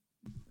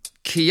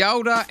Kia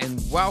ora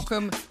and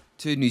welcome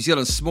to New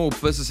Zealand's Small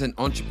Business and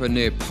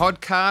Entrepreneur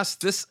Podcast.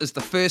 This is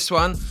the first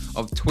one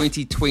of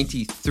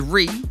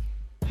 2023.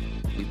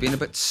 We've been a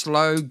bit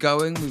slow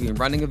going. We've been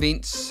running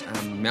events,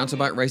 mountain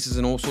bike races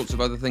and all sorts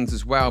of other things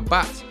as well.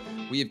 But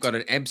we have got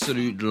an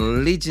absolute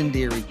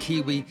legendary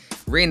Kiwi,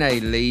 Renee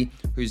Lee,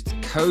 who's the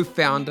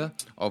co-founder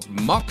of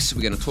Mox.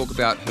 We're going to talk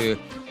about her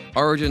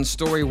origin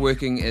story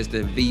working as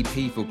the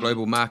VP for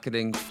global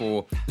marketing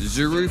for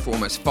Zuru for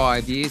almost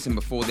 5 years, and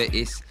before that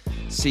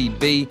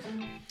SCB.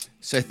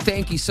 So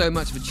thank you so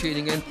much for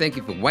tuning in. Thank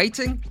you for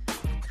waiting.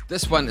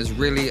 This one is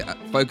really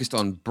focused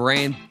on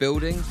brand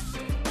building.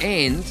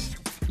 And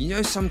you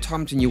know,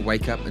 sometimes when you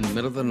wake up in the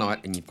middle of the night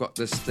and you've got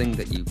this thing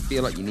that you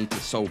feel like you need to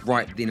solve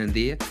right then and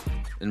there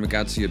in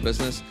regards to your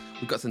business,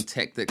 we've got some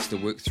tactics to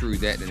work through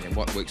that and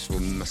what works for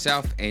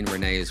myself and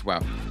Renee as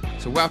well.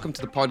 So welcome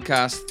to the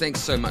podcast. Thanks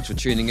so much for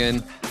tuning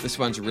in. This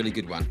one's a really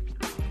good one.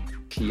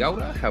 Kia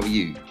ora, how are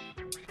you?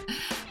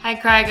 Hey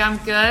Craig, I'm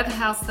good.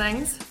 How's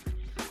things?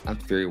 I'm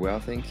very well,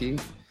 thank you.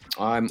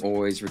 I'm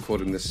always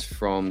recording this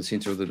from the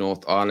centre of the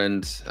North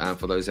Island.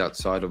 For those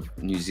outside of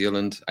New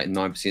Zealand,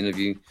 9% of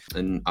you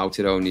in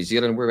Aotearoa, New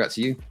Zealand. Whereabouts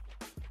are you?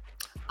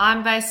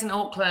 I'm based in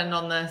Auckland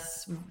on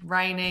this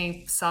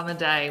rainy summer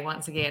day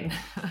once again.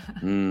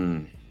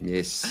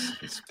 Yes,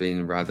 it's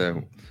been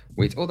rather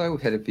wet, although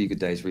we've had a few good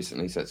days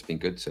recently, so it's been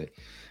good. So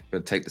got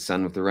to take the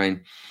sun with the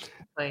rain.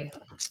 Right.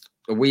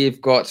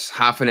 We've got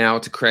half an hour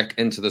to crack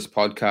into this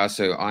podcast,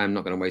 so I am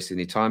not going to waste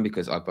any time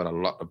because I've got a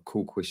lot of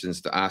cool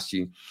questions to ask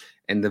you.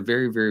 And the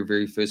very, very,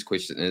 very first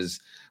question is,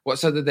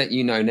 what's something that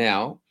you know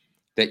now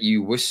that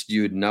you wished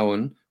you'd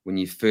known when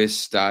you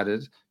first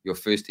started your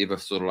first ever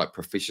sort of like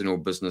professional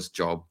business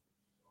job?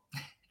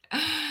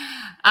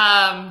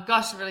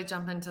 Gosh, really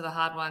jump into the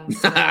hard ones.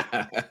 So,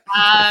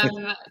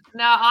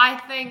 now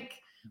I think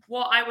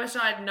what I wish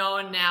I'd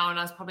known now, and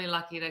I was probably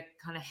lucky to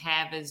kind of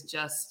have, is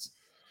just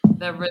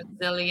the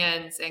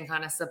resilience and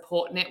kind of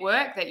support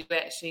network that you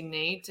actually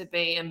need to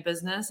be in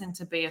business and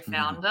to be a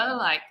founder,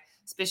 like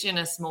especially in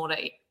a small to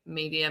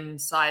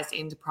medium-sized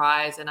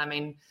enterprise. And I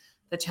mean,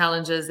 the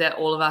challenges that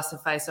all of us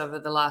have faced over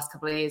the last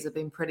couple of years have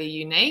been pretty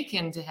unique,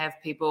 and to have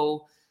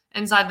people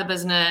inside the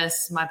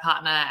business, my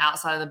partner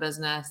outside of the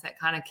business, that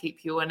kind of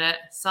keep you in it.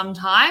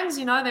 Sometimes,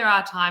 you know, there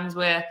are times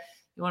where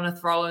you want to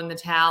throw in the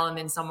towel and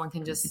then someone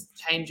can just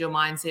change your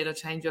mindset or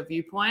change your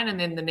viewpoint. And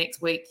then the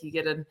next week you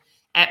get an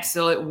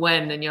absolute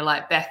win and you're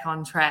like back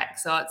on track.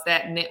 So it's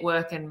that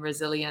network and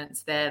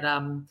resilience that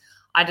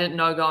I didn't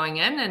know going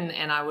in.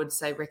 And I would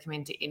say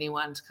recommend to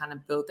anyone to kind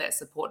of build that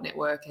support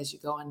network as you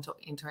go into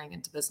entering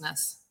into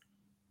business.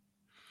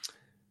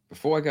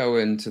 Before I go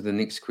into the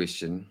next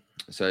question,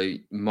 so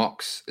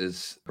Mox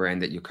is a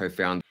brand that you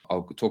co-found.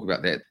 I'll talk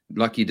about that.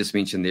 Like you just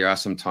mentioned, there are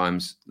some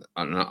times,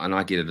 and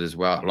I get it as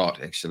well a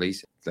lot actually,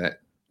 that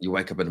you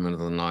wake up in the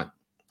middle of the night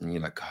and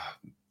you're like,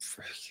 oh,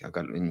 frick,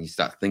 and you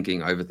start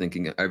thinking,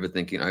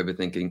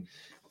 overthinking.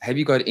 Have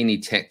you got any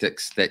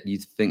tactics that you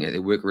think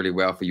that work really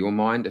well for your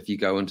mind if you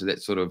go into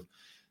that sort of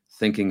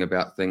thinking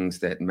about things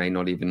that may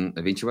not even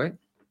eventuate?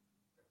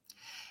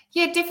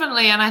 Yeah,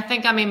 definitely. And I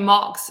think,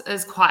 Mox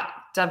is quite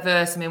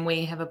diverse.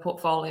 We have a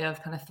portfolio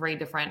of kind of 3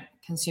 different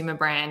consumer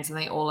brands, and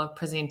they all have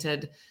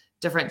presented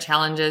different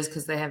challenges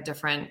because they have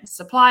different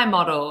supply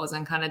models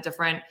and kind of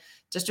different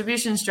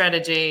distribution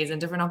strategies,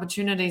 and different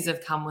opportunities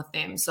have come with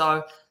them.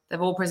 So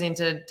they've all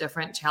presented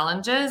different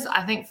challenges.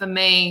 I think for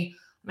me,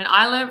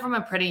 I learned from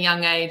a pretty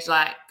young age,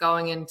 like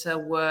going into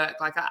work,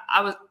 like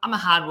I'm a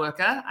hard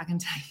worker, I can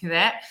tell you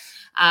that.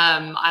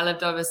 I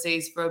lived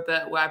overseas for a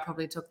bit where I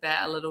probably took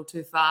that a little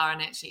too far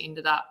and actually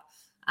ended up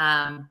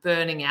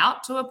burning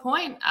out to a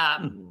point.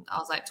 I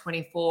was like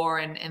 24,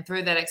 and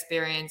through that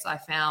experience, I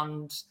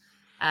found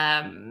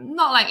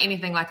not like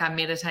anything like I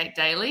meditate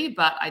daily,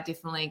 but I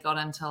definitely got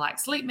into like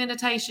sleep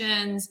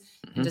meditations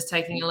and just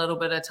taking a little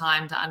bit of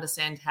time to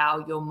understand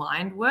how your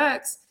mind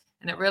works.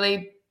 And it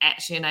really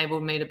actually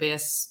enabled me to be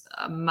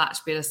a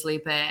much better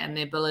sleeper, and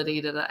the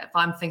ability to, if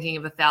I'm thinking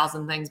of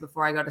 1,000 things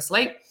before I go to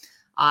sleep,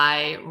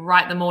 I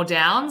write them all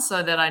down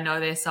so that I know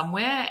they're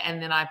somewhere, and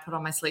then I put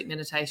on my sleep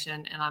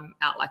meditation and I'm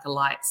out like a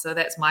light. So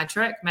that's my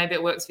trick. Maybe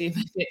it works for you,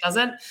 maybe it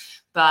doesn't,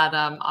 but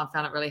I've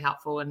found it really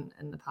helpful in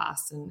the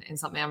past, and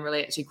something I'm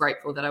really actually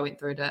grateful that I went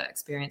through to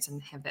experience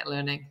and have that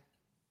learning.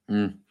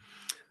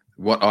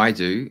 What I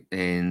do,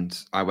 and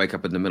I wake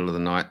up in the middle of the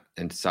night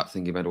and start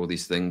thinking about all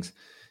these things,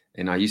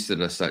 and I used to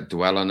just like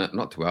dwell on it,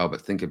 not dwell,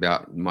 but think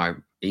about my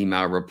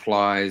email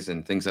replies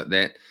and things like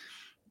that.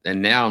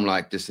 And now I'm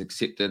like, just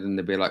accept it, and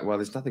they'll be like, well,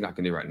 there's nothing I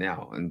can do right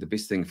now. And the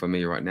best thing for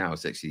me right now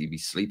is actually be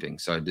sleeping.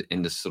 So,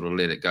 and just sort of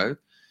let it go.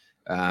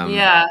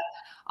 Yeah.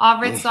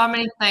 I've read so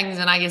many things,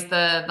 and I guess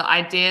the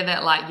idea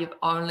that like you've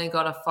only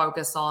got to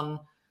focus on,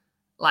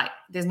 like,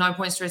 there's no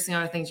point stressing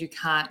over things you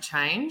can't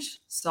change.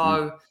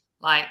 So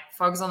like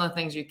focus on the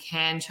things you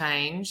can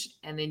change,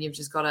 and then you've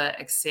just got to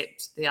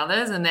accept the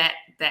others. And that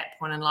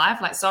point in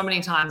life, like so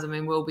many times,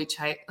 we'll be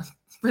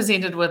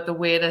presented with the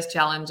weirdest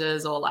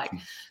challenges, or like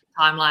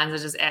timelines are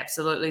just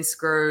absolutely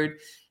screwed,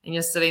 and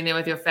you're sitting there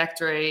with your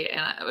factory.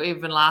 And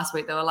even last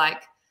week they were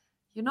like,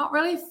 you're not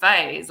really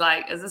phased.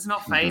 Like, is this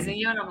not phasing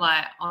you? And I'm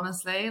like,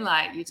 honestly,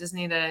 like, you just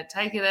need to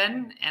take it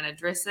in and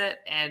address it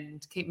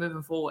and keep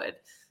moving forward.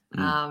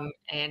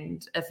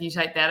 And if you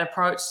take that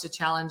approach to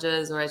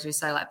challenges, or as you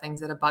say, like things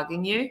that are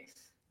bugging you,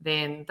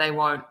 then they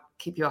won't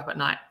keep you up at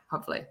night,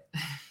 hopefully.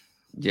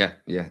 Yeah.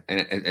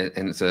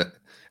 And it's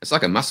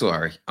like a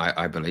muscle,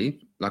 I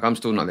believe. Like, I'm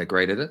still not that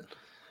great at it,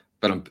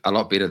 but I'm a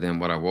lot better than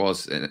what I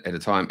was at a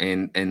time.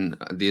 And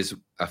there's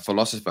a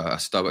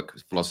Stoic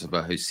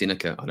philosopher who's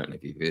Seneca. I don't know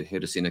if you've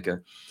heard of Seneca,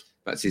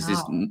 but says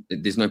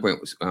there's no point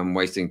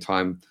wasting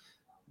time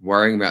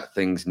worrying about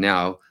things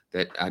now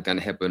that are going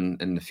to happen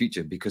in the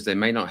future, because they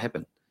may not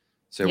happen.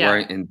 So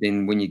worrying, and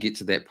then when you get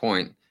to that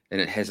point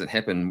and it hasn't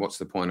happened, what's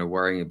the point of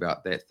worrying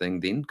about that thing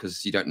then?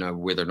 Because you don't know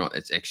whether or not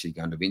it's actually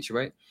going to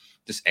eventuate.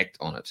 Just act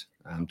on it.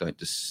 Don't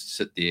just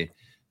sit there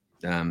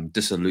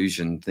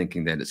disillusioned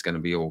thinking that it's going to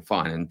be all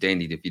fine and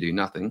dandy if you do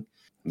nothing.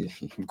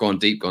 You've gone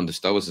to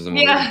stoicism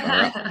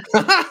already.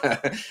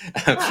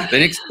 The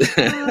next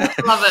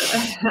love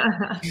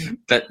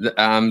it.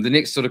 The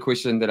next sort of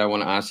question that I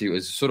want to ask you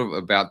is sort of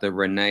about the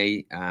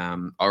Renee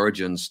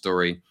origin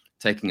story,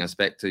 taking us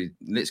back to,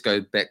 let's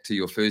go back to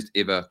your first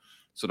ever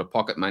sort of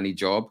pocket money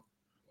job,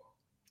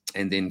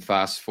 and then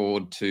fast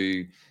forward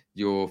to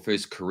your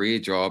first career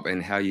job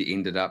and how you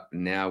ended up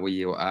now where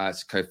you are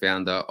as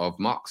co-founder of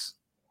Mox.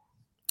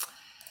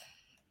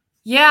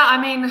 Yeah,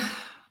 I mean,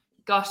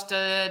 gosh,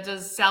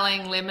 does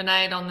selling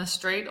lemonade on the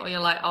street or your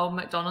like old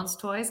McDonald's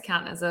toys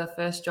count as a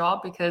first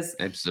job? Because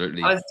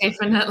absolutely, I was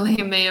definitely,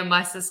 me and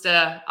my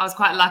sister, I was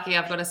quite lucky.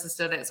 I've got a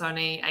sister that's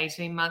only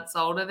 18 months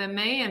older than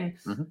me. And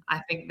I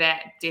think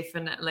that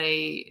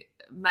definitely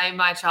made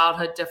my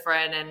childhood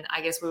different. And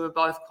I guess we were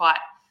both quite,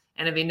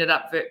 and have ended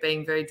up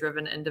being very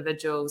driven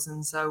individuals.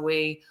 And so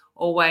we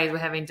always were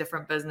having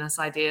different business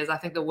ideas. I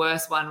think the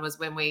worst one was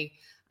when we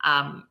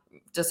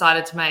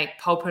decided to make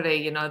potpourri,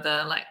 you know,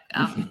 the like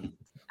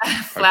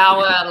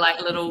flower,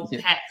 like little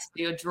packs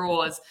for your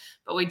drawers.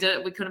 But we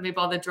couldn't be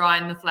bothered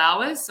drying the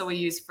flowers. So we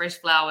used fresh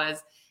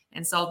flowers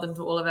and sold them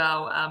to all of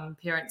our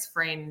parents'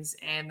 friends,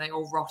 and they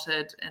all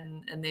rotted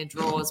in their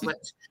drawers,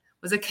 which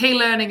was a key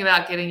learning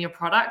about getting your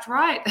product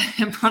right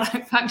and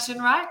product function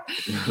right.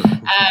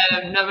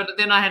 But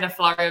then I had a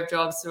flurry of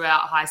jobs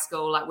throughout high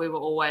school. Like, we were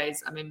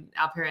always, I mean,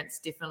 our parents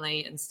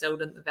definitely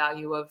instilled in the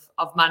value of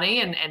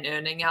money and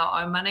earning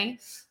our own money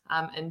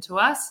into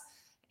us.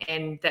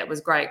 And that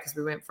was great, because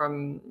we went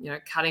from, you know,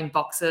 cutting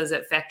boxes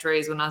at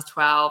factories when I was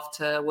 12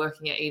 to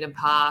working at Eden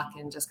Park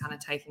and just kind of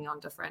taking on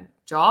different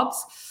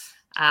jobs.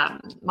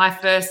 My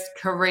first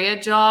career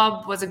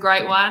job was a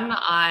great one.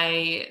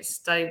 I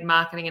studied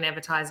marketing and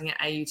advertising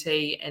at AUT,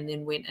 and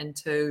then went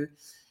into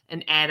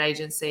an ad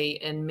agency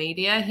in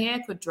media here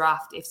called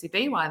Draft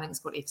FCB. Well, I think it's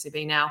called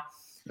FCB now.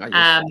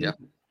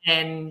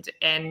 And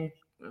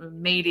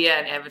media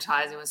and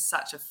advertising was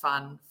such a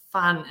fun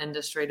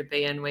industry to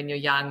be in when you're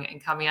young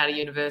and coming out of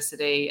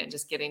university, and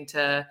just getting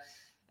to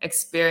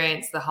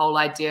experience the whole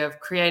idea of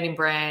creating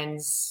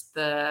brands,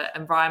 the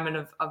environment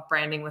of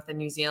branding within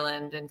New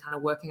Zealand, and kind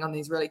of working on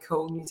these really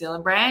cool New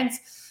Zealand brands,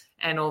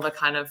 and all the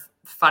kind of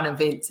fun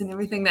events and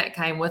everything that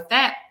came with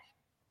that.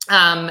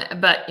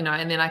 But, you know,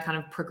 and then I kind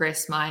of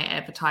progressed my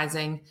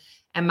advertising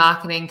and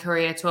marketing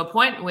career to a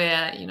point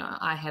where, you know,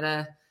 I had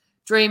a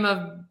dream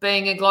of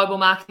being a global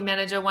marketing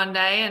manager one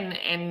day,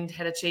 and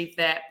had achieved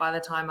that by the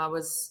time I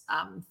was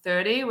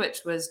 30, which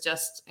was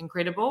just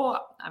incredible.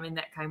 I mean,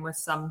 that came with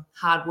some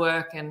hard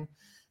work and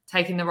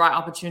taking the right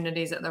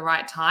opportunities at the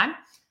right time.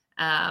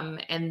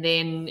 And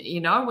then, you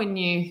know, when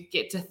you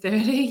get to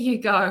 30, you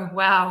go,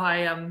 wow,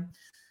 I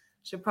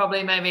should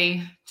probably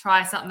maybe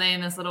try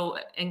something. This little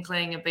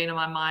inkling had been in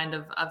my mind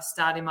of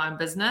starting my own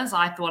business.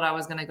 I thought I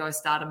was going to go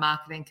start a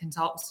marketing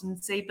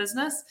consultancy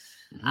business.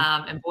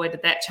 And boy,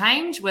 did that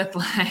change with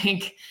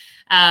like,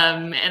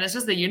 and it's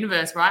just the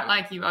universe, right?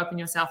 Like, you open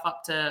yourself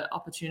up to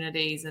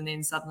opportunities, and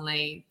then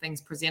suddenly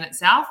things present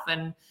itself,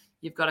 and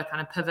you've got to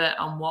kind of pivot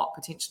on what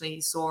potentially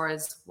you saw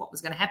as what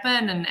was going to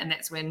happen. And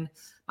that's when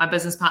my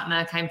business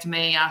partner came to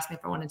me, asked me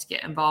if I wanted to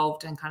get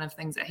involved in kind of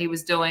things that he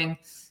was doing.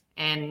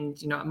 And,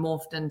 you know, it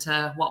morphed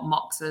into what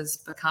Mox has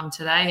become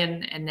today.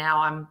 And now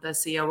I'm the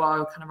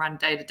COO, kind of run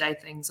day-to-day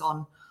things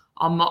on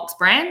Mox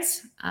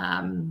brands,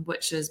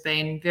 which has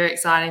been very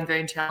exciting,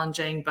 very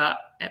challenging, but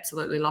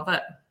absolutely love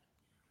it.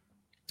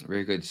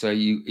 Very good. So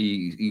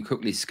you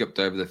quickly skipped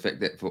over the fact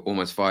that for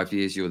almost 5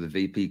 years you were the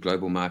VP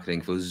Global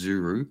Marketing for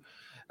Zuru.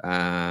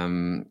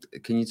 Can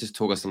you just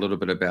talk us a little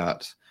bit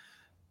about,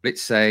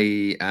 let's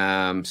say,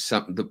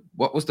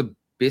 what was the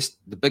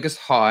biggest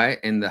high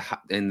and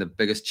the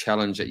biggest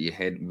challenge that you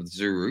had with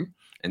Zuru,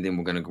 and then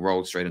we're going to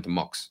roll straight into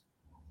Mox.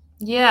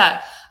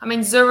 Yeah, I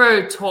mean,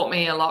 Zuru taught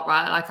me a lot,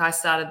 right? Like, I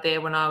started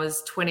there when I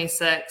was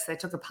 26. They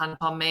took a punt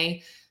on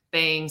me,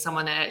 being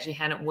someone that actually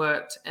hadn't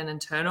worked in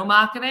internal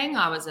marketing.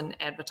 I was an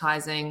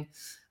advertising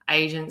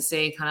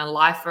agency kind of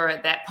lifer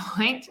at that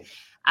point.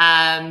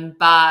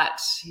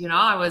 But, you know,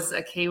 I was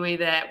a Kiwi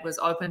that was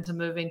open to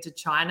moving to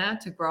China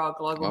to grow a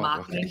global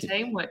marketing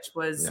team, which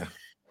was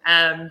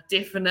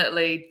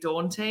Definitely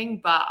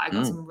daunting, but I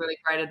got some really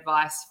great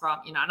advice from,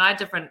 and I had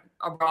different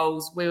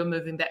roles. We were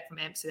moving back from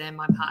Amsterdam.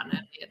 My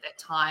partner at that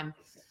time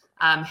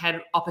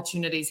had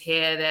opportunities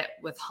here that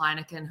with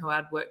Heineken, who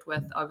I'd worked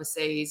with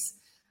overseas,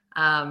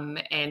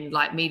 and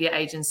like media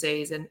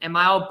agencies. And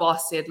my old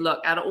boss said, look,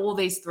 out of all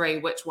these three,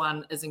 which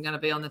one isn't going to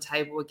be on the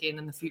table again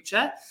in the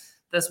future?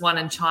 This one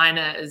in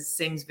China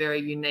seems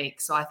very unique.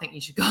 So I think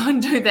you should go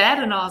and do that.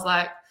 And I was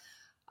like,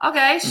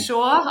 okay,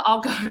 sure,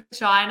 I'll go to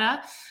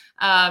China.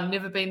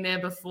 Never been there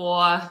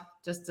before,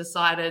 just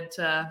decided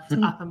to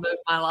up and move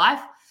my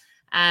life.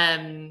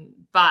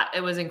 But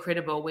it was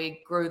incredible.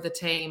 We grew the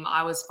team.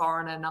 I was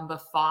foreigner number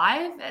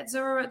 5 at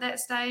Zero at that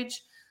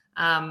stage.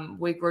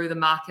 We grew the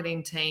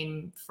marketing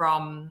team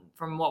from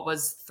what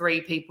was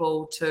 3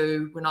 people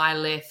to, when I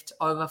left,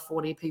 over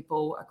 40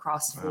 people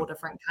across 4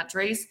 different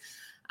countries.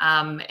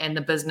 And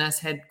the business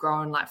had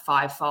grown like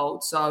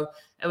 5-fold. So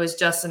it was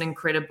just an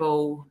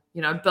incredible,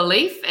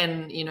 belief,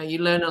 and, you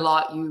learn a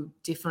lot. You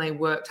definitely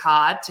worked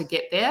hard to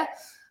get there.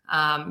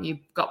 You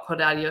got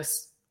put out of your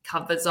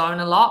comfort zone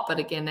a lot, but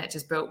again, that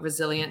just built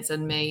resilience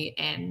in me.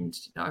 And,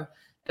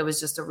 it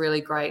was just a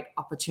really great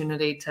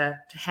opportunity to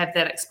have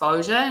that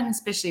exposure, and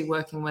especially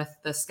working with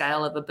the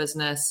scale of a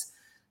business,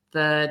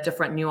 the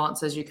different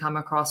nuances you come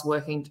across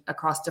working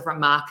across different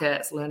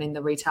markets, learning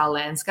the retail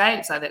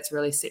landscape. So that's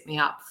really set me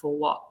up for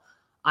what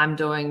I'm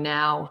doing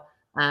now.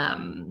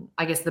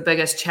 I guess the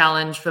biggest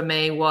challenge for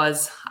me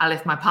was I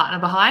left my partner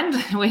behind.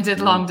 We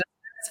did long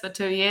distance for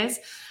 2 years,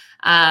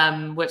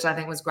 which I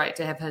think was great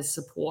to have his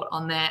support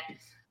on that.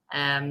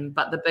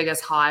 But the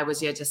biggest high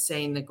was, just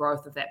seeing the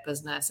growth of that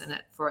business and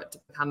for it to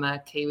become a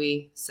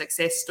Kiwi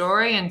success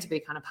story, and to be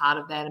kind of part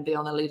of that and be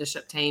on the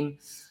leadership team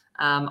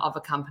of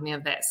a company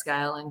of that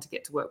scale, and to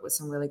get to work with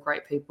some really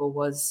great people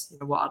was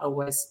what I'd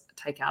always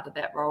take out of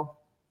that role.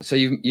 So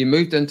you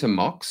moved into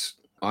Mox.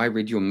 I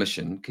read your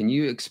mission. Can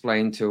you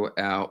explain to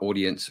our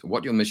audience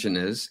what your mission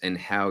is and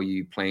how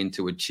you plan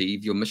to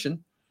achieve your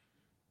mission?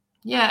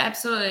 Yeah,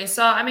 absolutely.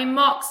 So,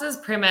 Mox's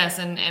premise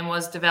and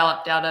was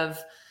developed out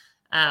of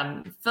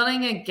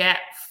filling a gap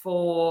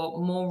for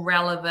more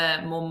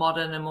relevant, more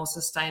modern, and more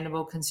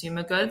sustainable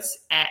consumer goods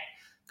at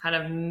kind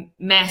of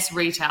mass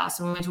retail.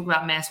 So when we talk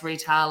about mass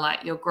retail,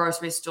 like your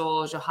grocery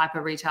stores, your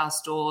hyper retail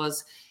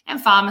stores, and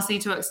pharmacy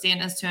to an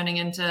extent is turning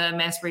into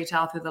mass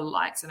retail through the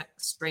likes and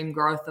extreme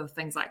growth of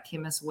things like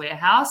Chemist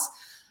Warehouse.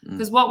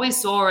 Because what we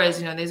saw is,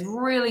 there's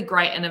really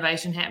great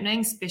innovation happening,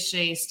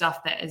 especially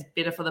stuff that is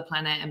better for the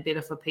planet and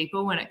better for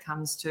people when it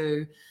comes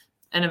to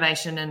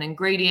innovation and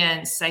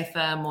ingredients,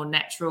 safer, more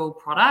natural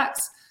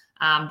products.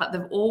 But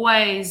they've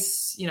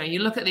always, you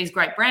look at these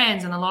great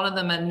brands and a lot of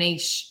them are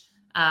niche.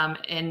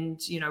 And,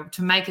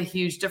 to make a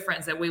huge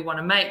difference that we want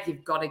to make,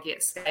 you've got to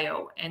get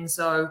scale. And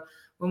so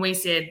when we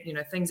said,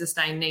 things are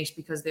staying niche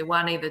because they're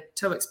either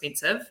too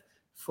expensive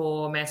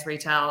for mass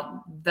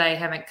retail, they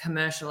haven't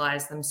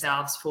commercialized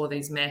themselves for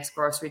these mass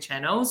grocery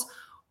channels,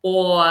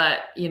 or,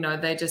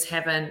 they just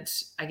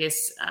haven't, I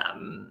guess,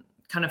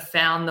 kind of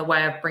found the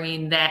way of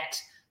bringing that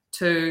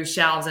to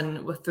shelves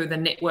and through the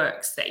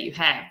networks that you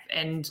have.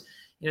 And,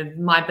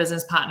 my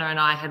business partner and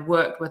I had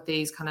worked with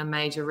these kind of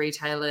major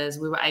retailers.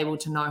 We were able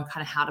to know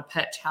kind of how to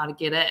pitch, how to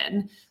get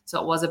in.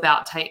 So it was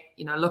about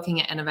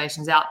looking at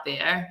innovations out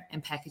there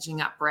and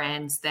packaging up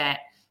brands that,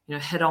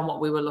 hit on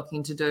what we were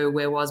looking to do,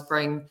 where was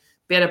bring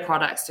better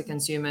products to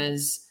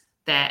consumers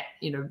that,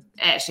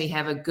 actually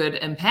have a good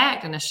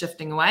impact and are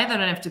shifting away. They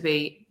don't have to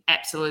be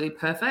absolutely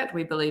perfect.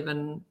 We believe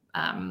in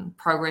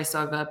progress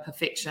over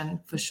perfection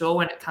for sure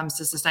when it comes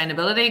to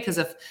sustainability, because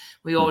if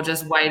we all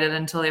just waited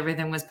until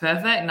everything was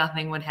perfect,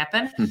 nothing would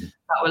happen.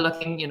 But we're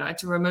looking,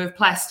 to remove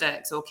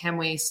plastics, or can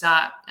we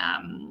start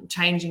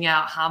changing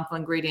out harmful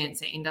ingredients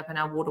that end up in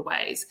our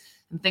waterways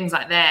and things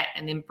like that,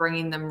 and then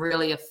bringing them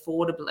really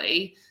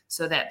affordably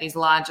so that these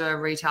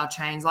larger retail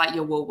chains like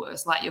your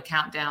Woolworths, like your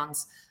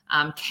Countdowns,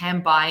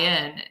 can buy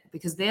in,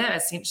 because they're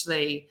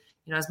essentially,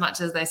 as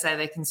much as they say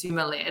they're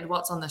consumer-led,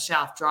 what's on the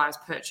shelf drives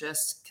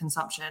purchase,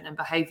 consumption, and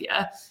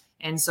behavior.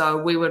 And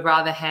so we would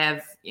rather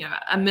have,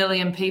 1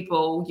 million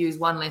people use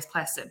one less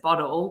plastic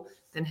bottle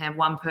than have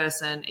one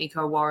person,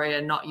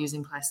 eco-warrior, not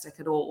using plastic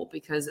at all,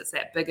 because it's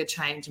that bigger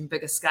change and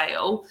bigger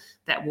scale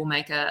that will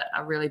make a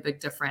really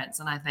big difference.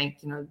 And I think,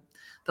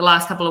 the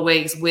last couple of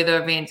weeks,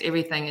 weather events,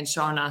 everything has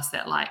shown us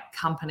that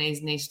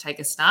companies need to take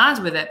a stance,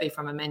 whether that be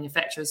from a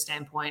manufacturer's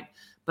standpoint,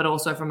 but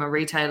also from a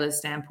retailer's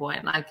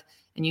standpoint.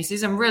 And you see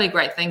some really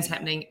great things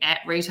happening at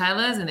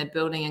retailers, and they're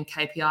building in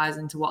KPIs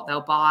into what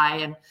they'll buy.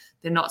 And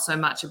they're not so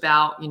much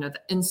about, the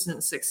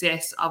instant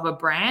success of a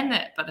brand,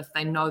 but if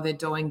they know they're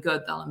doing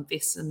good, they'll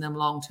invest in them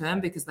long term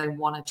because they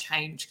want to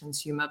change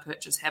consumer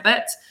purchase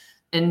habits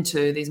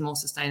into these more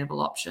sustainable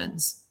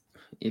options.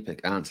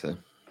 Epic answer.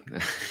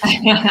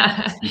 Something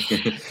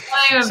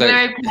I'm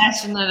very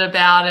passionate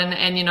about, and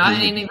and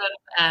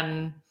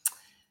even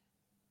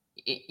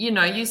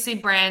you see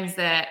brands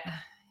that,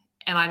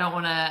 and I don't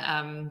want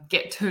to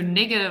get too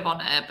negative on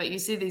it, but you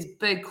see these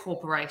big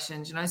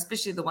corporations,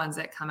 especially the ones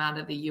that come out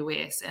of the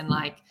US, and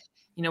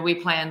we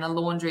play in the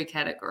laundry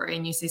category,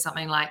 and you see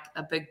something like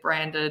a big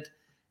branded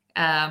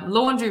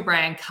laundry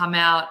brand come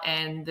out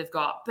and they've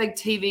got big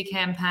TV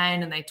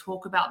campaign and they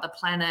talk about the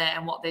planet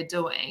and what they're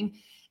doing.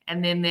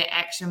 And then their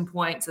action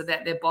points are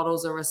that their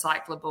bottles are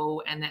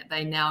recyclable and that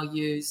they now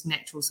use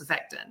natural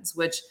surfactants,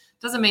 which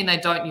doesn't mean they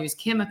don't use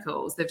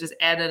chemicals. They've just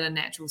added a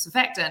natural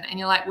surfactant. And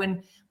you're like,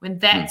 when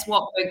that's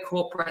what big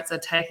corporates are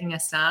taking a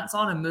stance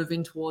on and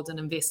moving towards and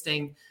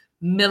investing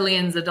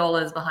millions of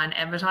dollars behind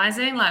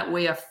advertising, like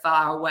we are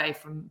far away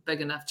from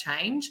big enough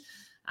change.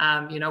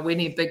 We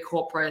need big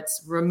corporates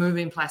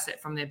removing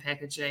plastic from their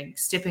packaging,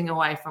 stepping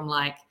away from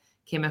like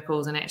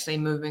chemicals and actually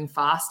moving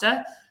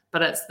faster.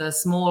 But it's the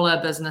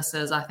smaller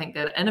businesses, I think,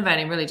 that are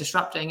innovating, really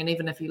disrupting. And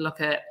even if you look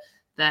at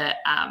the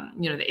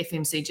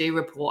FMCG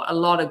report, a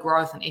lot of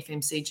growth in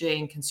FMCG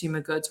and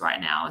consumer goods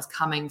right now is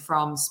coming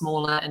from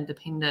smaller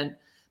independent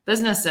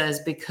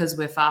businesses because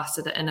we're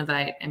faster to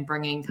innovate and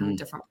bringing kind of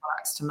different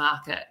products to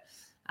market.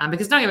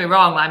 Because don't get me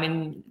wrong, I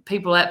mean,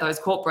 people at those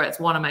corporates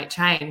want to make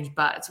change,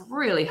 but it's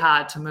really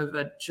hard to move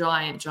a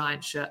giant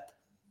ship.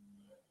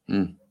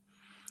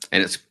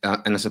 And it's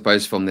and I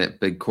suppose from that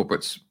big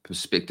corporate's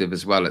perspective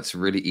as well, it's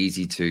really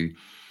easy to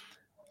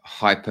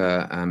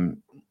hyper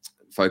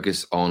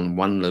focus on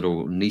one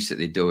little niche that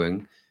they're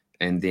doing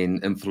and then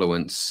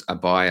influence a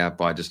buyer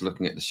by just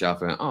looking at the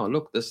shelf and, oh,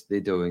 look, this they're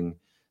doing.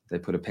 They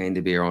put a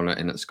panda bear on it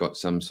and it's got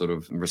some sort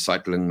of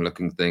recycling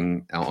looking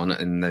thing on it.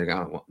 And they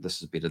go, oh, well,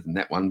 this is better than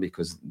that one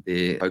because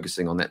they're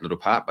focusing on that little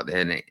part, but they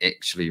hadn't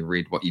actually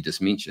read what you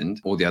just mentioned,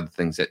 all the other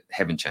things that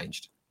haven't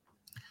changed.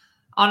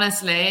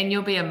 Honestly, and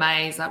you'll be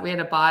amazed. Like we had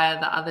a buyer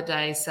the other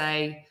day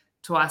say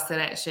to us that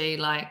actually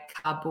like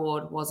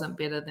cardboard wasn't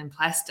better than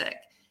plastic.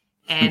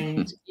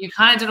 And you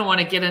kind of didn't want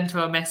to get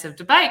into a massive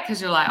debate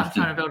because you're like, I'm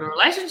trying to build a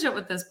relationship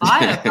with this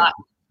buyer. But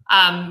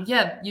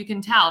you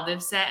can tell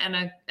they've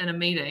sat in a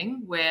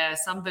meeting where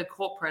some big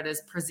corporate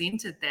has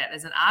presented that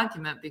as an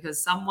argument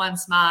because someone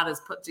smart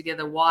has put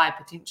together why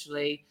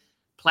potentially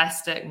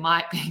plastic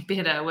might be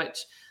better,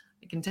 which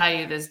I can tell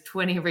you there's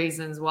 20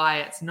 reasons why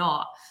it's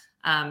not.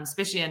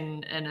 Especially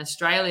in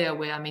Australia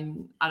where, I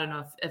mean, I don't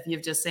know if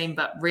you've just seen,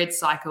 but Red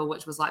Cycle,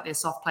 which was like their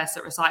soft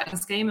plastic recycling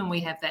scheme, and we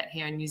have that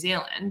here in New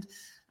Zealand,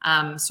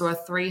 saw a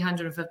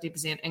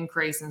 350%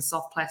 increase in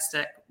soft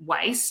plastic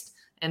waste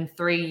in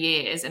 3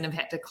 years and have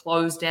had to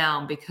close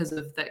down because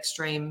of the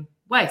extreme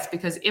waste,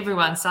 because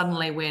everyone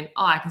suddenly went,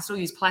 oh, I can still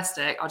use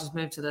plastic. I'll just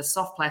move to the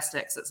soft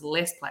plastics. It's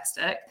less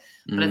plastic,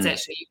 but it's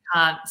actually, you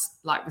can't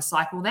like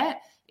recycle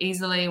that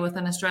easily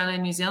within Australia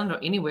and New Zealand or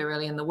anywhere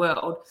really in the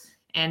world.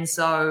 And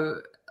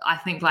so I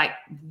think like,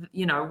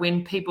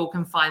 when people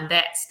can find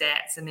that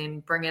stats and then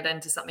bring it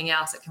into something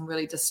else, it can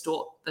really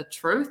distort the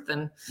truth.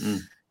 And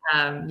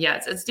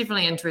it's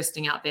definitely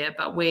interesting out there,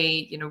 but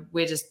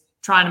we're just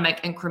trying to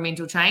make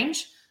incremental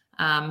change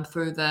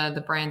through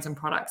the brands and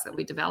products that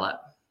we develop.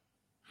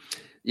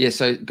 Yeah.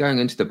 So going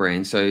into the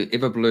brands, so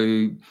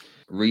Everblue,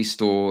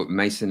 Restore,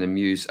 Mason and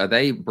Muse, are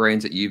they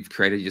brands that you've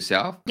created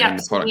yourself? Yeah,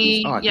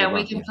 we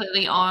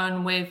completely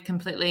own. We've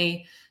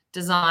completely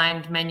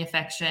designed,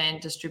 manufacture,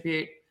 and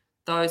distribute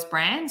those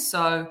brands.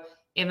 So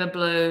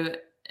Everblue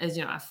is,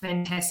 a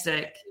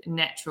fantastic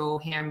natural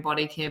hair and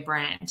body care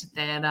brand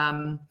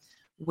that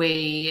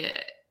we,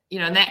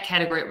 in that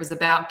category, it was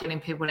about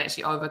getting people to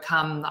actually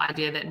overcome the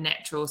idea that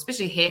natural,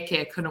 especially hair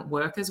care, couldn't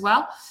work as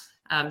well.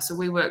 So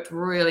we worked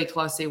really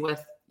closely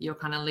with your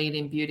kind of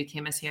leading beauty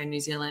chemist here in New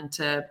Zealand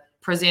to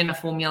present a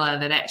formula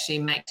that actually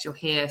makes your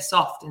hair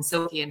soft and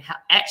silky and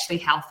actually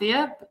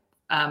healthier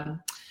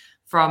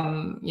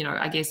from,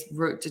 I guess,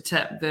 root to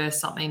tip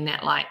versus something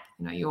that like,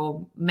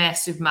 your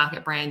mass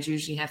supermarket brands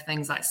usually have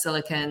things like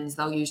silicons.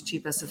 They'll use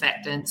cheaper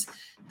surfactants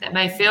that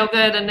may feel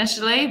good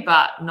initially,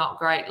 but not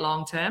great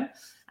long-term.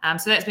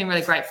 So that's been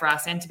really great for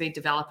us, and to be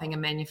developing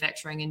and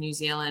manufacturing in New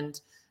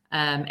Zealand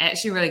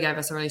actually really gave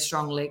us a really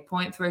strong leg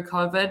point through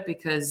COVID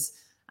because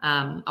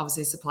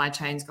obviously supply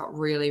chains got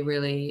really,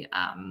 really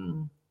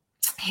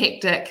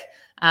hectic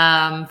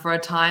for a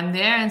time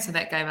there. And so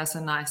that gave us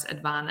a nice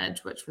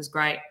advantage, which was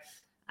great.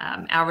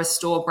 Our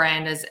Restore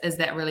brand is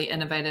that really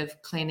innovative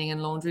cleaning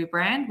and laundry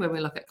brand where we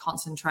look at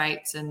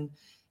concentrates and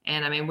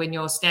I mean, when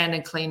your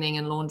standard cleaning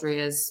and laundry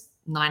is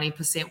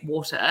 90%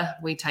 water,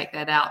 we take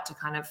that out to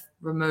kind of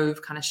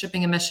remove kind of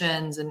shipping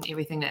emissions and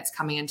everything that's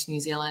coming into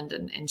New Zealand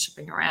and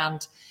shipping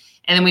around.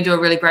 And then we do a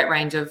really great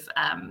range of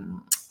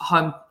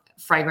home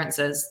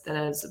fragrances that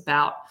is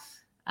about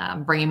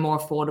bringing more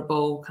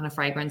affordable kind of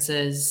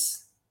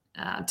fragrances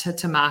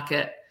to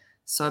market,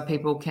 so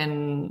people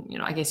can,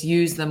 I guess,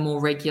 use them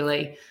more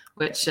regularly,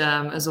 which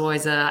is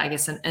always,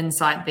 an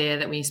insight there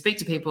that when you speak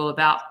to people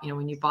about,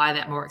 when you buy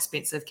that more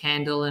expensive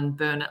candle and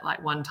burn it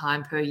like one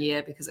time per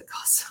year because it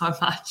costs so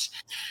much,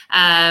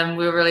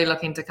 we're really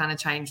looking to kind of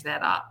change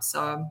that up.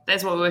 So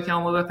that's what we're working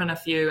on. We're working on a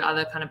few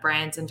other kind of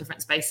brands in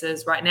different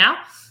spaces right now.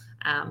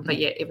 But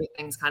yeah,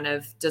 everything's kind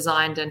of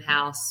designed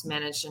in-house,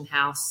 managed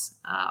in-house,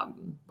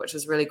 which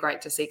is really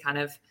great to see kind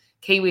of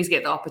Kiwis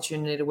get the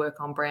opportunity to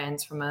work on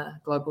brands from a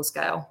global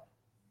scale.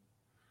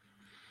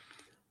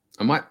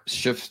 I might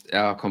shift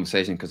our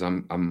conversation because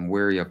I'm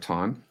wary of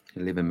time.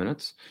 11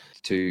 minutes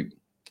to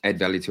add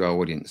value to our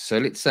audience. So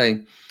let's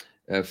say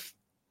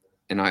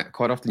and I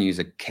quite often use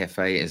a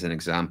cafe as an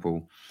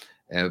example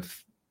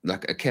of,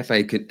 like, a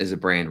cafe is a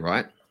brand,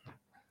 right?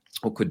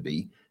 Or could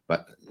be,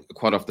 but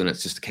quite often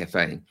it's just a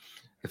cafe.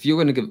 If you're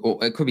going to give,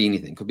 or it could be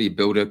anything, could be a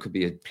builder, could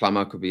be a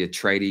plumber, could be a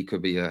tradie,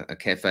 could be a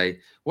cafe.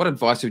 What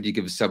advice would you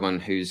give someone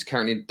who's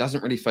currently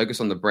doesn't really focus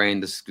on the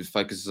brand, this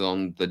focuses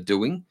on the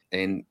doing?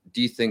 And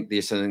do you think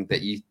there's something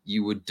that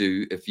you would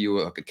do if you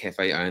were like a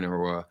cafe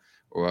owner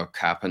or a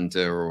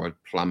carpenter or a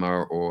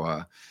plumber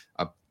or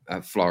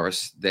a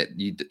florist that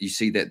you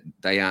see that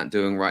they aren't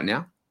doing right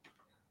now?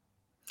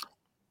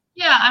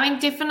 Yeah, I mean,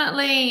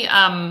 definitely.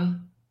 I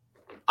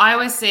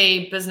always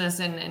see business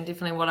and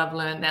definitely what I've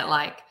learned that,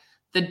 like,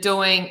 the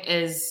doing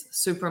is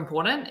super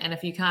important. And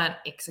if you can't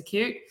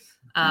execute,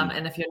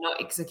 and if you're not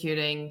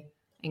executing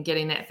and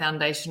getting that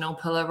foundational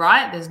pillar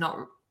right, there's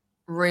not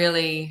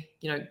really,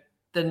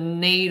 the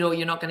need, or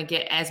you're not going to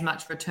get as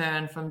much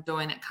return from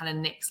doing that kind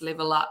of next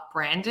level up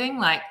branding.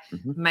 Like,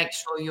 make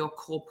sure your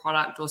core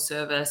product or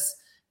service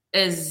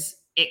is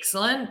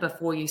excellent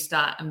before you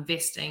start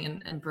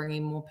investing and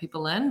bringing more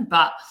people in.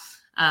 But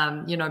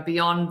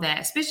beyond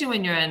that, especially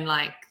when you're in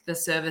like the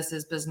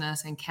services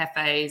business and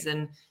cafes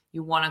and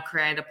you want to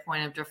create a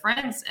point of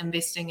difference,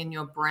 investing in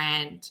your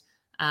brand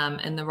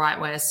in the right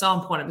way is so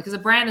important, because a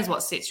brand is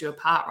what sets you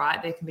apart,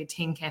 right? There can be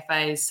 10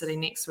 cafes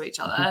sitting next to each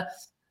other.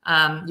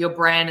 Your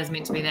brand is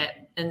meant to be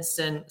that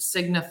instant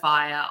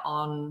signifier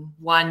on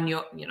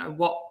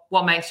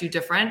what makes you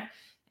different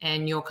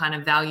and your kind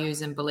of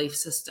values and belief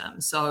system.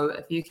 So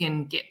if you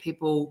can get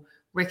people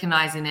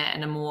recognizing that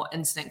in a more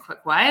instant,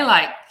 quick way,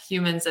 like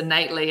humans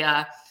innately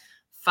are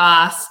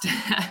fast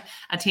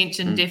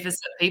attention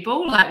deficit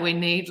people. Like, we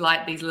need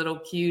like these little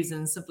cues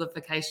and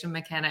simplification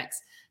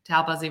mechanics to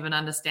help us even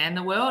understand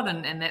the world.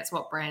 And that's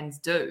what brands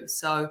do.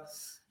 So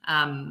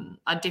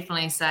I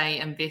definitely say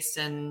invest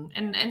in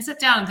and sit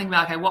down and think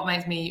about, okay, what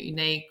makes me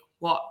unique?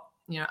 What,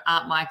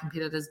 aren't my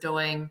competitors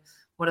doing?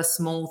 What are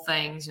small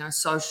things?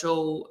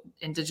 Social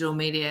and digital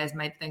media has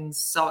made things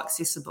so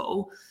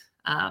accessible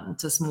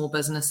to small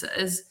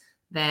businesses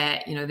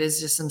that,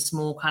 there's just some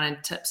small kind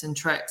of tips and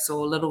tricks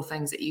or little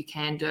things that you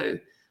can do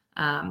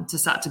to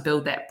start to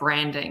build that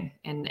branding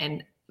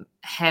and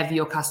have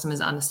your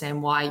customers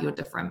understand why you're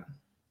different.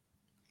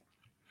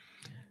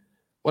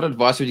 What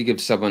advice would you give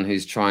to someone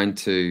who's trying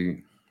to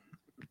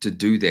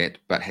do that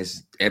but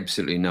has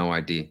absolutely no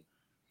idea?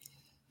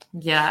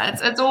 Yeah,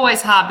 it's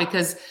always hard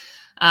because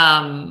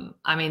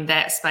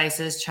that space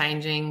is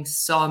changing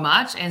so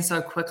much and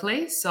so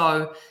quickly.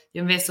 So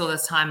you invest all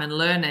this time in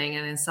learning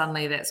and then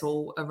suddenly that's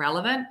all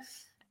irrelevant.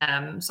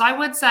 So I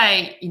would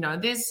say,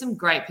 there's some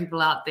great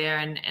people out there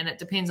and it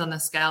depends on the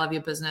scale of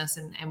your business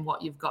and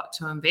what you've got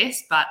to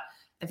invest. But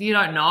if you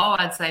don't know,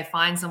 I'd say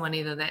find someone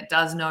either that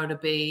does know to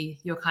be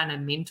your kind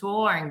of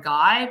mentor and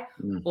guide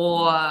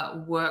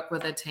or work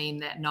with a team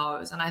that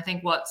knows. And I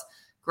think what's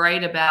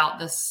great about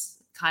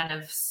this kind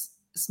of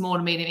small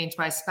to medium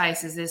enterprise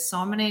space is there's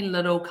so many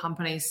little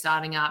companies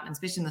starting up, and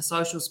especially in the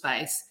social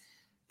space,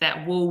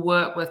 that will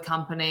work with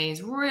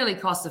companies really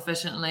cost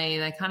efficiently.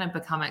 They kind of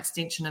become an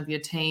extension of your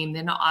team.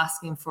 They're not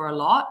asking for a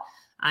lot.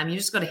 You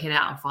just got to head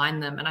out and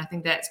find them. And I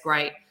think that's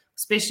great.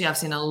 Especially I've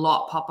seen a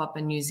lot pop up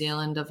in New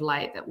Zealand of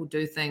late that will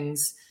do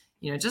things,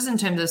 just in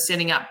terms of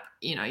setting up,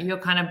 your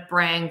kind of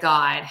brand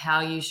guide,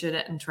 how you should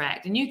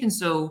interact. And you can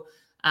still,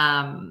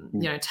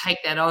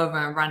 take that over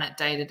and run it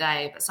day to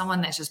day, but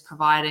someone that's just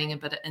providing a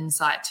bit of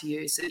insight to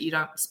you so that you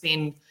don't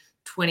spend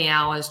 20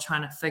 hours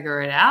trying to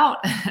figure it out.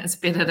 It's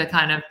better to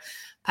kind of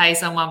pay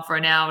someone for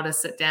an hour to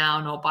sit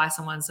down or buy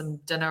someone some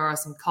dinner or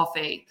some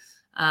coffee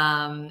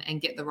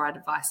and get the right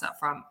advice up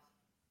front.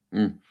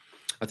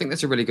 I think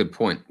that's a really good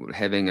point.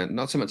 Having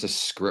not so much a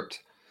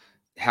script,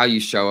 how you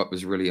show up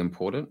is really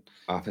important.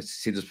 I've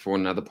said this before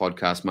in another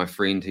podcast. My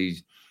friend,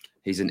 he's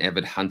an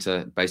avid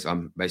hunter, based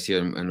here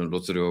in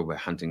Rotorua, we're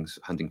hunting,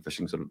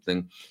 fishing sort of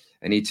thing.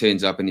 And he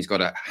turns up and he's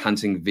got a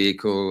hunting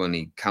vehicle and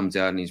he comes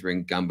out and he's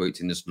wearing gumboots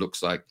and just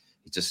looks like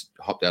he just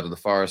hopped out of the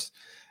forest.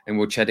 And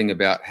we're chatting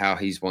about how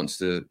he wants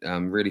to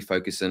really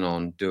focus in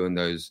on doing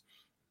those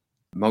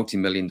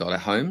multi-million-dollar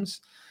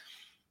homes.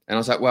 And I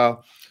was like,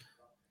 well,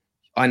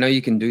 I know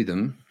you can do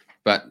them,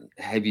 but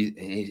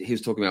he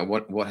was talking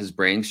about what his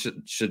brand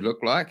should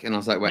look like. And I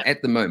was like, well,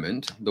 at the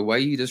moment, the way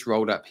you just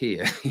rolled up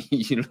here,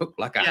 you look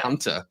like a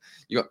hunter.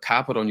 You got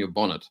carpet on your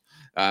bonnet.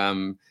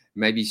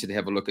 Maybe you should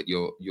have a look at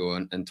your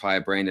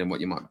entire brand and what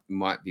you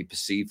might be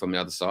perceived from the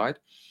other side.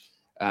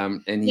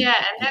 And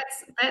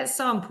that's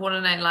so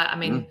important. And like, I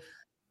mean,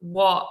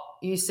 what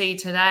you see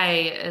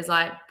today is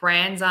like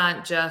brands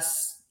aren't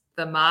just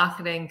the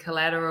marketing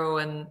collateral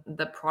and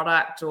the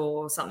product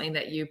or something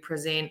that you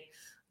present,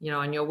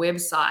 on your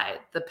website.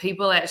 The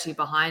people actually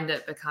behind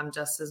it become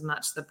just as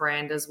much the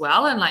brand as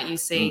well. And like you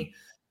see,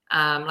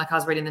 like I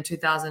was reading the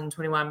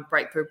 2021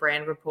 Breakthrough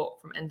Brand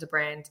Report from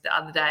Interbrand the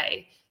other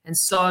day, and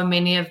so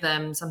many of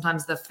them,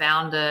 sometimes the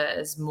founder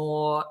is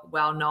more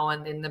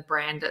well-known than the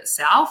brand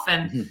itself.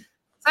 And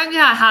it's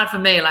hard for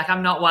me. Like,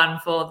 I'm not one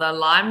for the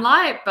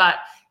limelight, but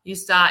you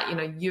start,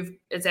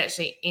 it's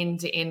actually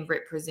end-to-end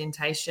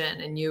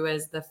representation, and you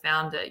as the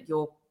founder,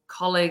 your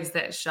colleagues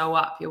that show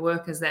up, your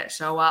workers that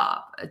show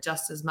up are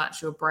just as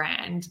much your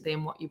brand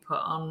than what you put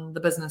on the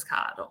business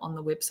card or on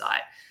the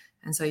website.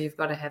 And so you've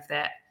got to have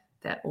that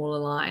all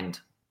aligned.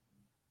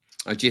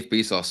 Jeff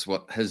Bezos,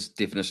 what his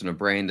definition of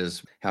brand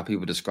is how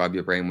people describe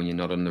your brand when you're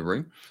not in the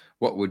room.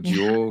 What would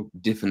your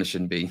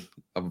definition be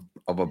of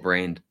a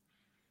brand?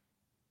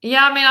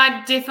 Yeah, I mean,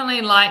 I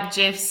definitely like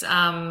Jeff's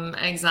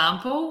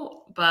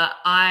example, but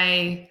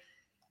to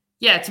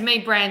me,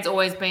 brand's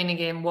always been,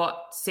 again,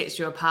 what sets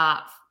you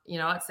apart.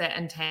 It's that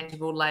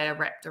intangible layer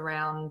wrapped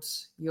around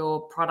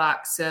your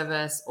product,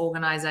 service,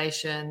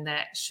 organization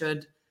that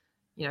should,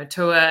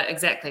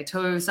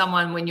 to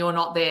someone when you're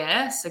not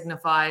there,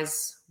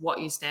 signifies what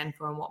you stand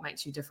for and what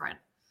makes you different.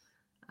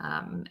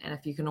 And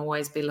if you can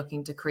always be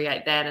looking to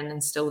create that and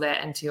instill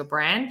that into your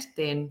brand,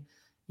 then,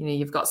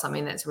 you've got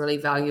something that's really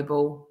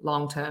valuable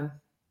long-term.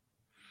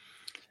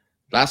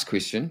 Last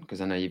question,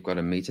 because I know you've got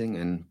a meeting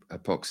in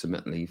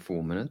approximately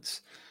 4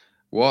 minutes.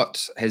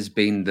 What has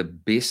been the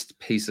best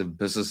piece of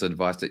business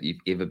advice that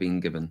you've ever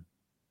been given?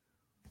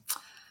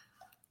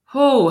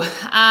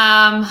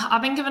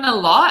 I've been given a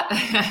lot.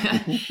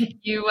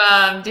 You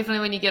definitely,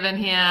 when you get in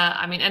here,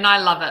 I mean, and I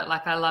love it.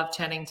 Like, I love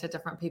chatting to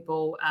different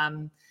people.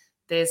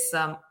 There's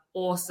some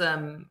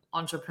awesome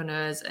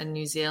entrepreneurs in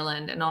New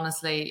Zealand, and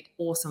honestly,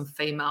 awesome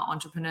female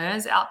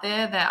entrepreneurs out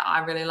there that I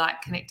really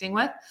like connecting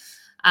with.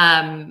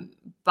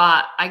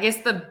 But I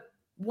guess the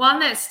one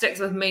that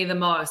sticks with me the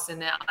most,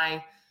 and that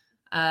I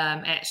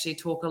actually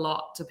talk a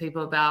lot to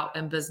people about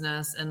in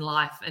business, in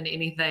life, and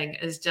anything,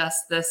 is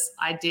just this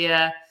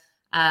idea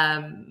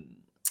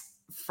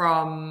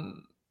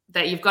from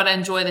that you've got to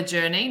enjoy the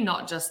journey,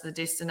 not just the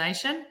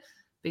destination,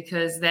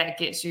 because that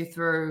gets you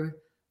through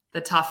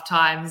the tough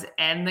times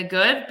and the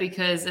good.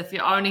 Because if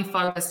you're only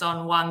focused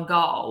on one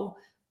goal,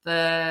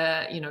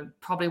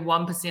 probably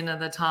 1% of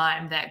the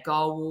time that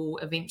goal will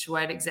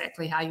eventuate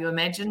exactly how you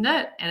imagined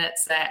it. And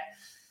it's that,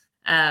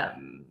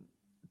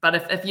 but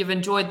if you've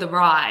enjoyed the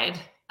ride,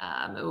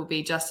 it will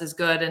be just as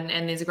good.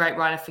 And there's a great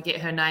writer, I forget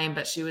her name,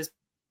 but she was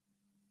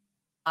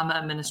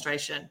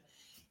administration.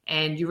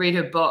 And you read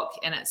her book,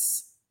 and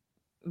it's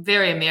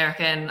very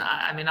American.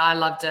 I mean, I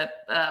loved it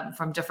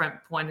from different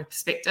point of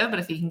perspective, but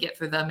if you can get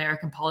through the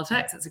American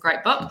politics, it's a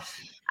great book.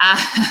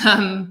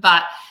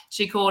 But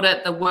she called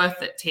it the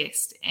worth it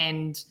test.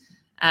 And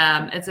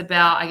it's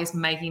about, I guess,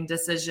 making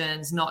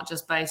decisions, not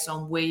just based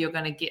on where you're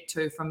going to get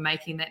to from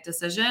making that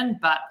decision,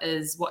 but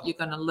is what you're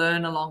going to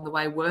learn along the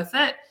way worth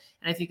it?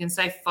 And if you can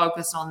stay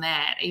focused on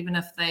that, even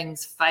if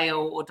things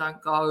fail or don't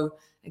go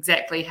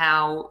exactly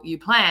how you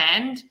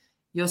planned,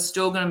 you're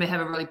still going to have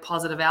a really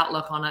positive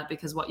outlook on it,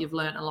 because what you've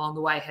learned along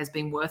the way has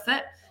been worth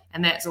it.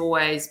 And that's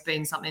always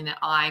been something that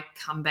I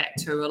come back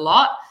to a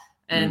lot,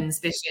 and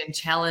especially in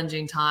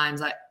challenging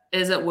times. Like,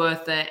 is it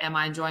worth it? Am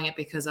I enjoying it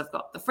because I've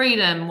got the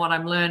freedom, what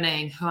I'm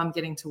learning, who I'm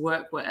getting to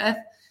work with?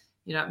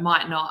 It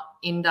might not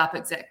end up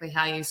exactly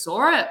how you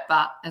saw it,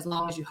 but as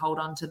long as you hold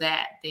on to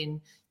that, then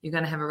you're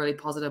going to have a really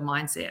positive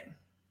mindset.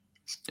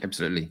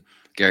 Absolutely.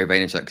 Gary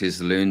Vaynerchuk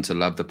says, learn to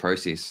love the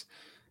process.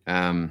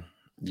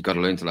 You've got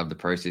to learn to love the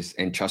process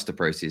and trust the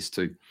process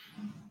too.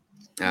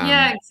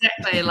 Yeah,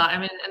 exactly.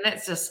 And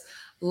that's just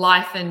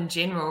life in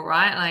general,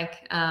 right?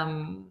 Like,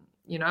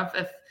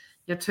 if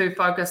you're too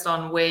focused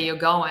on where you're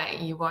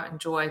going, you won't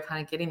enjoy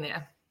kind of getting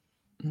there.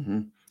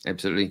 Mm-hmm.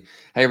 Absolutely.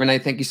 Hey, Renee,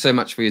 thank you so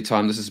much for your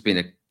time. This has been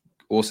an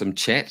awesome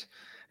chat,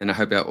 and I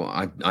hope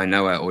I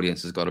know our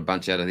audience has got a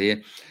bunch out of there.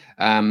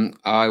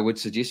 I would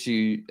suggest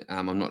you,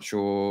 I'm not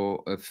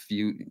sure if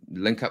you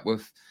link up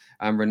with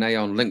Renee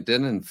on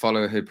LinkedIn and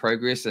follow her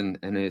progress and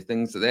her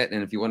things like that.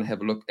 And if you want to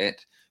have a look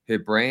at her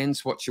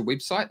brands, what's your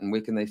website and where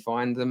can they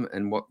find them,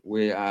 and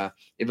where are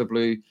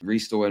Everblue,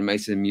 Restore, and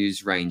Mason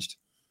Muse ranged?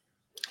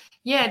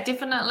 Yeah,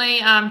 definitely.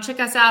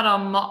 Check us out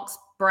on Mox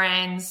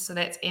Brands. So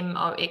that's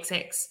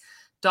moxx.com.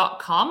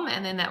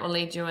 And then that will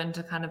lead you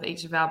into kind of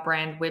each of our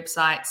brand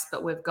websites.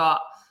 But we've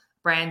got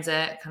brands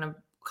at kind of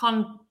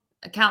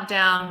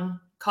Countdown,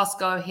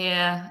 Costco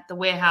here, The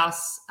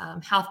Warehouse,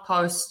 Health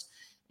Post,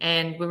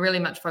 and we're really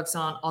much focused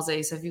on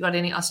Aussie. So if you've got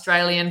any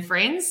Australian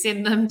friends,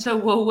 send them to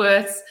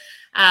Woolworths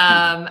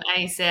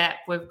ASAP.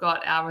 We've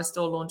got our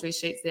Restore laundry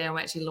sheets there, and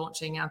we're actually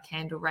launching our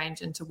candle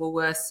range into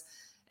Woolworths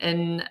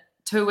in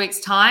 2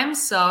 weeks' time.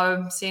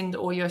 So send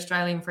all your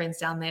Australian friends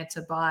down there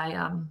to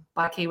buy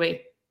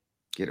Kiwi.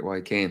 Get it while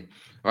you can.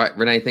 All right,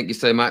 Renee, thank you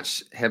so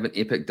much. Have an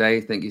epic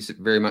day. Thank you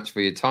very much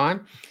for your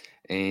time.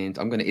 And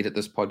I'm going to edit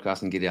this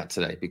podcast and get it out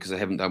today, because I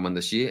haven't done one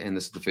this year, and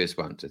this is the first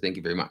one. So thank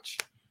you very much.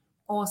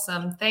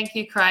 Awesome. Thank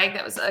you, Craig.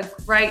 That was a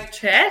great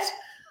chat.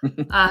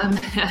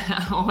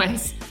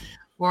 Always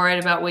worried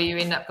about where you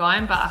end up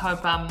going, but I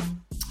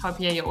hope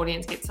your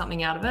audience gets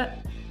something out of it.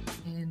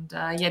 And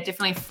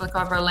definitely flick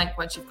over a link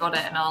once you've got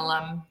it, and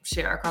I'll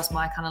share it across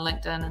my kind of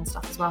LinkedIn and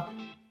stuff as well.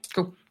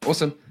 Cool.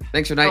 Awesome.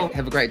 Thanks, Renee. Cool.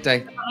 Have a great day.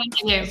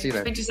 Thank you. See you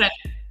later. Speak to you soon.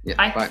 Yeah,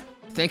 bye. Bye.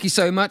 Thank you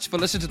so much for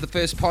listening to the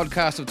first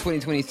podcast of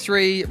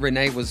 2023.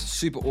 Renee was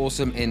super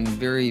awesome and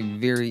very,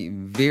 very,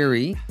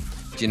 very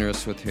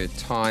generous with her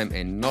time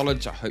and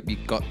knowledge. I hope you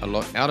got a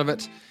lot out of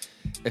it.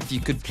 If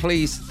you could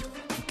please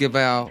give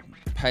our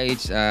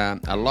page a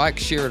like,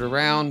 share it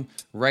around,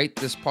 rate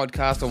this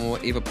podcast on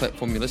whatever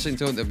platform you're listening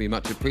to it, that'd be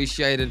much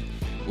appreciated.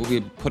 We'll be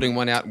putting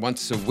one out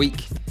once a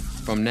week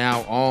from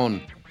now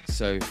on.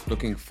 So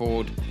looking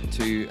forward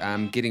to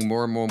getting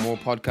more and more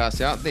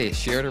podcasts out there.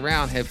 Share it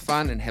around, have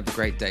fun, and have a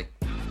great day.